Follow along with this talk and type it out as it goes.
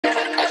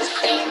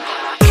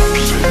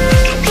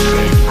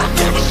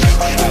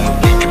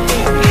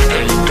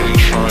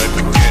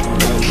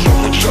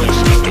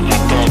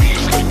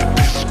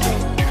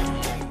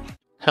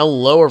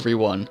Hello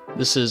everyone,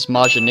 this is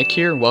Maja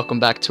here, welcome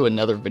back to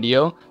another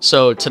video.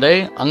 So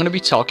today I'm going to be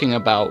talking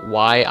about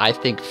why I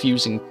think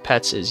fusing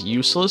pets is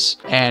useless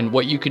and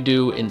what you could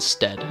do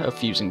instead of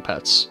fusing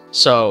pets.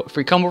 So if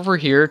we come over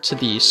here to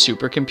the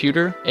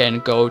supercomputer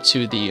and go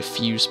to the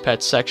fuse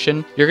pets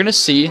section, you're going to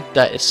see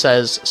that it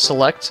says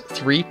select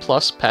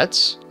 3+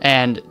 pets,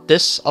 and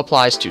this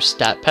applies to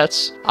stat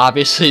pets.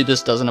 Obviously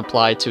this doesn't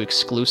apply to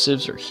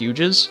exclusives or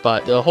huges,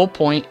 but the whole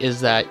point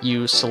is that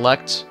you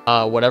select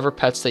whatever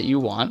pets that you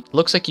want.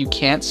 Looks like you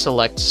can't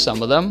select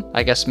some of them,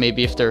 I guess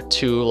maybe if they're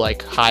too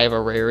like high of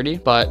a rarity,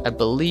 but I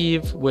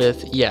believe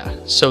with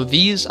so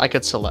these I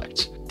could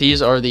select.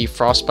 These are the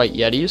Frostbite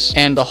Yetis,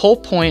 and the whole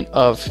point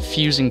of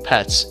fusing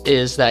pets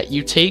is that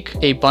you take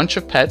a bunch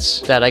of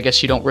pets that I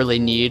guess you don't really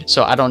need,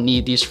 so I don't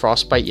need these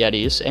Frostbite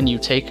Yetis, and you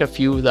take a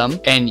few of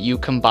them and you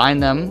combine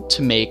them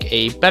to make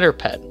a better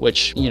pet,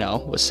 which, you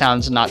know,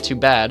 sounds not too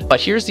bad. But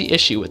here's the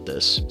issue with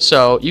this.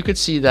 So you could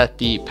see that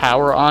the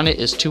power on it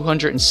is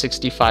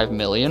 265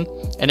 million,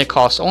 and it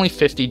costs only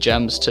 50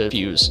 gems to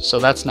fuse, so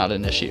that's not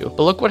an issue.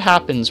 But look what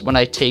happens when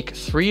I take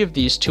 3 of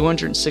these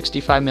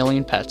 265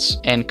 million pets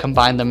and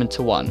combine them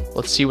into one.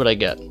 Let's see what I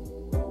get.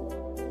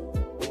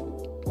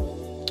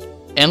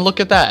 And look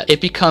at that, it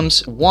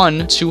becomes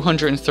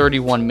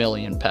 231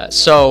 million pets.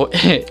 So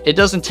it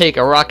doesn't take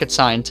a rocket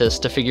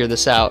scientist to figure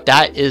this out.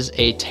 That is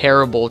a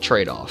terrible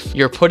trade-off.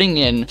 You're putting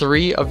in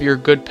 3 of your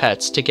good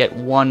pets to get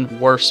 1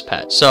 worse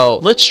pet. So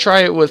let's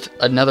try it with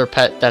another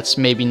pet that's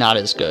maybe not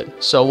as good.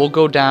 So we'll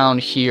go down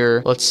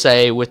here, let's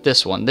say with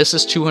this one. This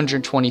is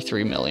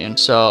 223 million.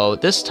 So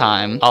this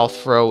time I'll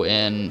throw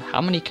in, how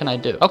many can I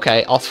do?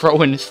 Okay, I'll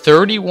throw in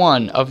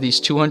 31 of these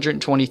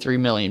 223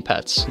 million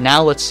pets.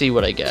 Now let's see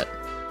what I get.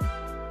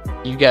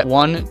 You get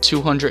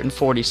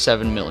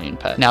 247 million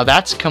pet. Now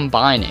that's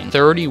combining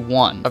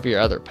 31 of your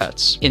other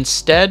pets.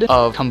 Instead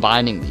of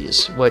combining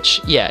these,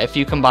 which, yeah, if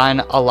you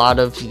combine a lot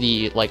of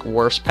the like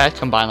worst pet,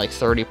 combine like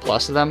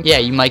 30+ of them, yeah,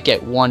 you might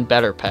get 1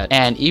 better pet.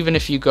 And even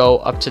if you go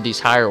up to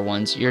these higher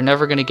ones, you're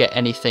never going to get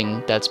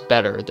anything that's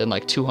better than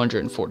like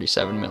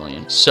 247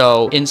 million.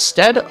 So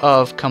instead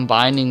of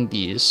combining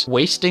these,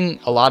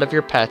 wasting a lot of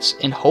your pets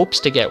in hopes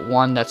to get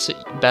 1 that's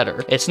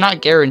better, it's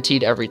not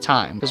guaranteed every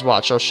time. Because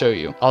watch, I'll show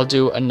you. I'll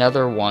do another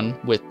one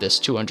with this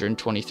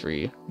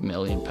 223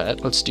 million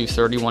pet. Let's do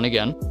 31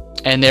 again.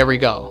 And there we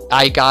go.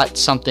 I got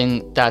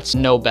something that's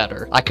no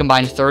better. I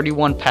combined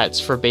 31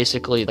 pets for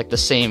basically like the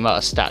same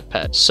stat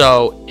pet.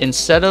 So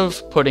instead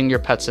of putting your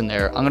pets in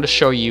there, I'm going to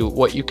show you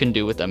what you can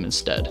do with them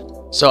instead.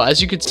 So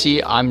as you can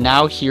see, I'm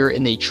now here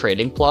in the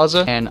trading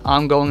plaza, and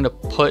I'm going to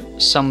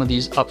put some of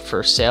these up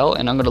for sale,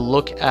 and I'm going to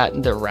look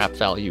at the wrap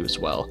value as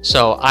well.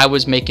 So I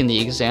was making the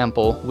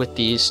example with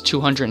these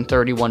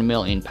 231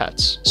 million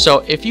pets.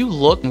 So if you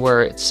look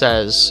where it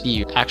says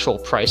the actual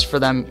price for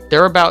them,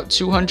 they're about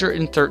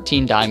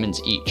 213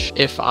 diamonds each.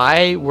 If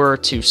I were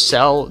to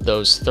sell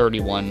those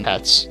 31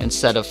 pets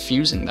instead of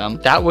fusing them,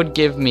 that would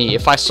give me,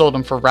 if I sold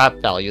them for wrap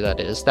value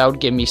that is, that would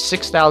give me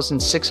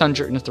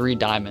 6,603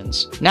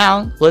 diamonds.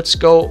 Now let's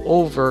go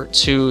over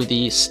to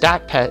the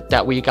stat pet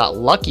that we got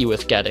lucky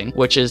with getting,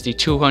 which is the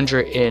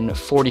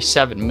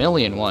 247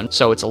 million one.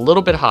 So it's a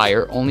little bit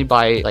higher, only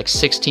by like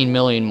 16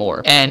 million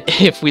more. And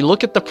if we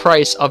look at the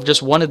price of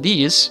just one of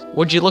these,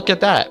 would you look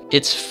at that?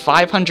 It's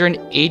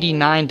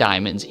 589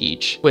 diamonds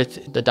each.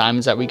 With the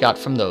diamonds that we got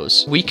from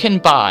those, we can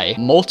buy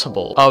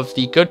multiple of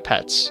the good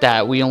pets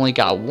that we only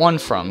got 1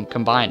 from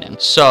combining.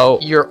 So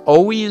you're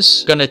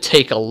always gonna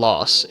take a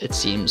loss, it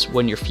seems,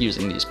 when you're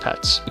fusing these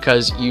pets,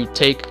 because you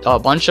take a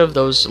bunch of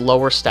those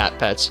lower stat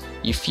pets,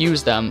 you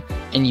fuse them,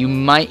 and you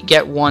might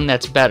get 1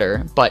 that's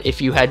better, but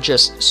if you had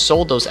just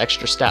sold those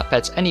extra stat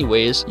pets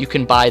anyways, you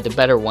can buy the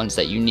better ones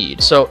that you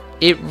need. So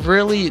it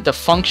really, the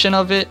function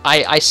of it,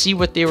 I see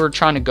what they were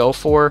trying to go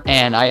for,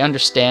 and I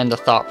understand the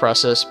thought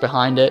process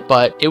behind it,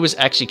 but it was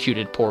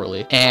executed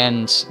poorly,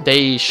 and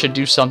they should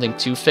do something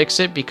to fix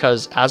it,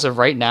 because as of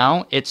right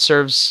now, it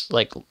serves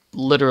like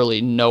literally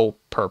no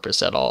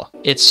purpose at all.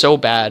 It's so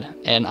bad,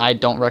 and I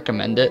don't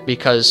recommend it,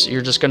 because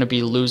you're just going to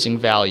be losing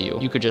value.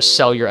 You could just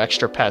sell your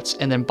extra pets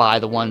and then buy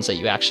the ones that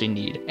you actually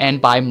need,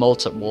 and buy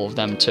multiple of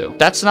them too.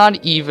 That's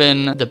not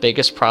even the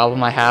biggest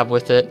problem I have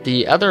with it.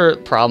 The other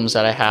problems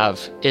that I have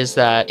is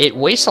that it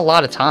wastes a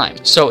lot of time.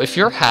 So if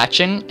you're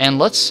hatching, and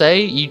let's say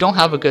you don't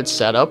have a good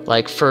setup,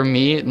 like for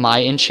me,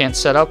 my enchant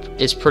setup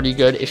is pretty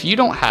good. If you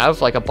don't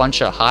have like a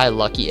bunch of high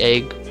lucky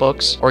egg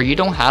books, or you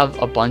don't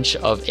have a bunch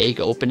of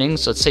egg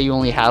openings, let's say you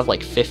only have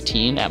like 15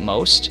 15 at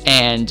most,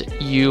 and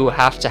you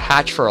have to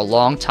hatch for a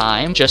long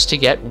time just to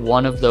get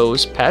one of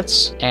those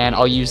pets. And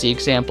I'll use the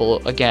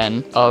example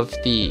again of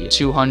the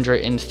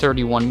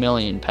 231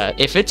 million pet.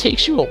 If it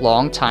takes you a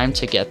long time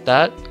to get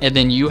that, and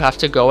then you have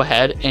to go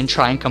ahead and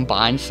try and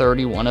combine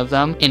 31 of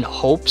them in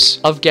hopes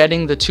of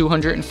getting the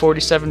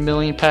 247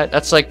 million pet,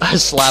 that's like a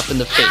slap in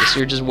the face.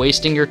 You're just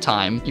wasting your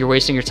time. You're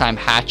wasting your time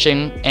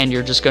hatching, and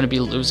you're just going to be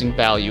losing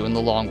value in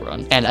the long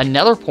run. And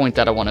another point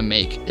that I want to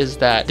make is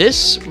that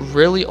this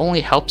really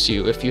only helps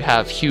you if you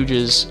have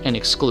huges and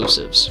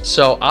exclusives.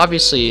 So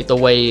obviously the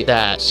way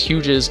that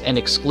huges and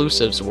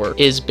exclusives work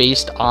is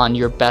based on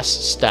your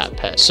best stat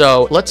pet.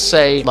 So let's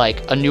say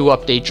like a new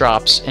update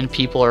drops and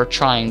people are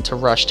trying to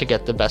rush to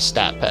get the best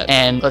stat pet,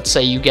 and let's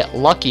say you get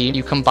lucky,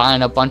 you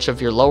combine a bunch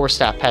of your lower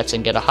stat pets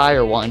and get a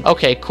higher one.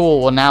 Okay,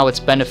 cool. Well, now it's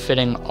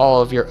benefiting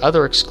all of your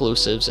other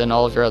exclusives and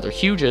all of your other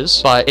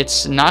huges, but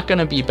it's not going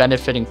to be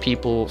benefiting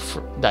people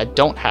that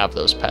don't have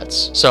those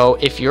pets. So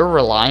if you're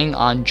relying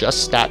on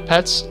just stat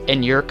pets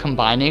and you're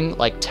combining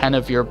like 10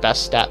 of your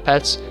best stat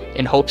pets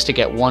in hopes to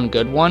get one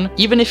good one,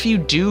 even if you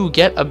do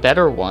get a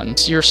better one,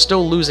 you're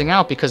still losing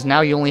out because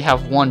now you only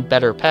have one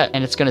better pet,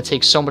 and it's going to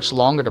take so much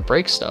longer to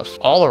break stuff.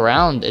 All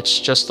around, it's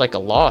just like a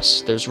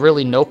loss. There's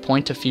really no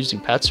point to fusing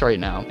pets right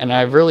now, and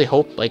I really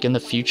hope like in the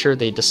future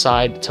they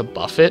decide to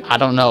buff it. I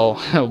don't know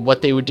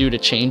what they would do to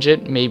change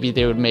it. Maybe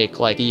they would make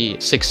like the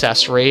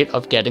success rate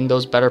of getting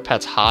those better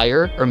pets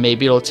higher, or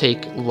maybe it'll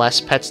take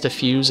less pets to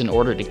fuse in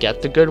order to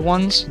get the good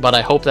ones. But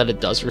I hope that it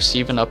does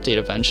receive an update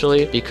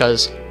eventually,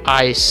 because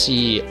I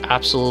see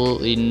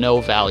absolutely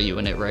no value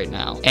in it right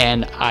now,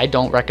 and I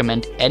don't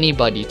recommend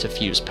anybody to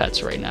fuse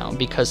pets right now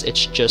because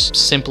it's just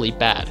simply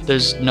bad.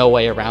 There's no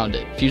way around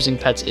it. Fusing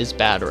pets is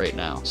bad right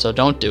now, so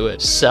don't do it.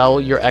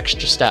 Sell your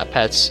extra stat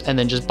pets and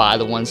then just buy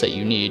the ones that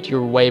you need.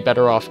 You're way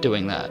better off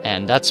doing that.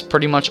 And that's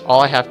pretty much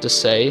all I have to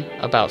say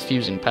about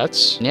fusing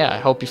pets. And yeah, I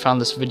hope you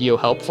found this video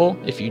helpful.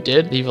 If you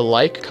did, leave a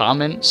like,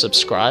 comment,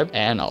 subscribe,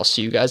 and I'll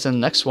see you guys in the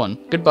next one.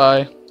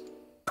 Goodbye.